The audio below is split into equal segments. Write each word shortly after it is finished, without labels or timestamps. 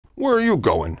Where are you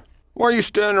going? Why are you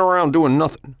standing around doing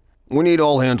nothing? We need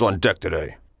all hands on deck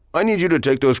today. I need you to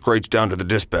take those crates down to the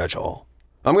dispatch hall.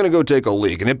 I'm gonna go take a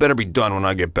leak, and it better be done when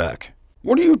I get back.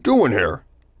 What are you doing here?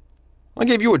 I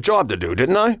gave you a job to do,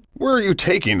 didn't I? Where are you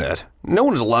taking that? No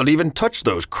one is allowed to even touch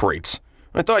those crates.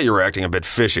 I thought you were acting a bit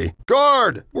fishy.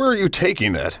 Guard! Where are you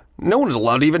taking that? No one is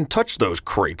allowed to even touch those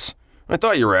crates. I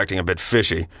thought you were acting a bit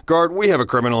fishy. Guard, we have a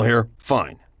criminal here.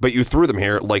 Fine. But you threw them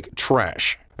here like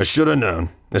trash. I should have known.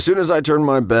 As soon as I turn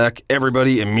my back,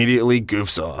 everybody immediately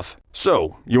goofs off.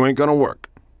 So, you ain't gonna work.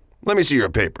 Let me see your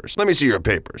papers. Let me see your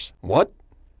papers. What?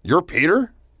 You're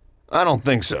Peter? I don't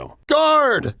think so.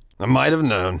 Guard! I might have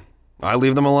known. I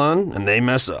leave them alone, and they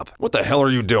mess up. What the hell are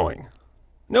you doing?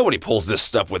 Nobody pulls this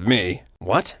stuff with me.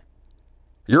 What?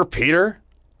 You're Peter?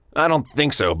 I don't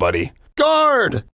think so, buddy. Guard!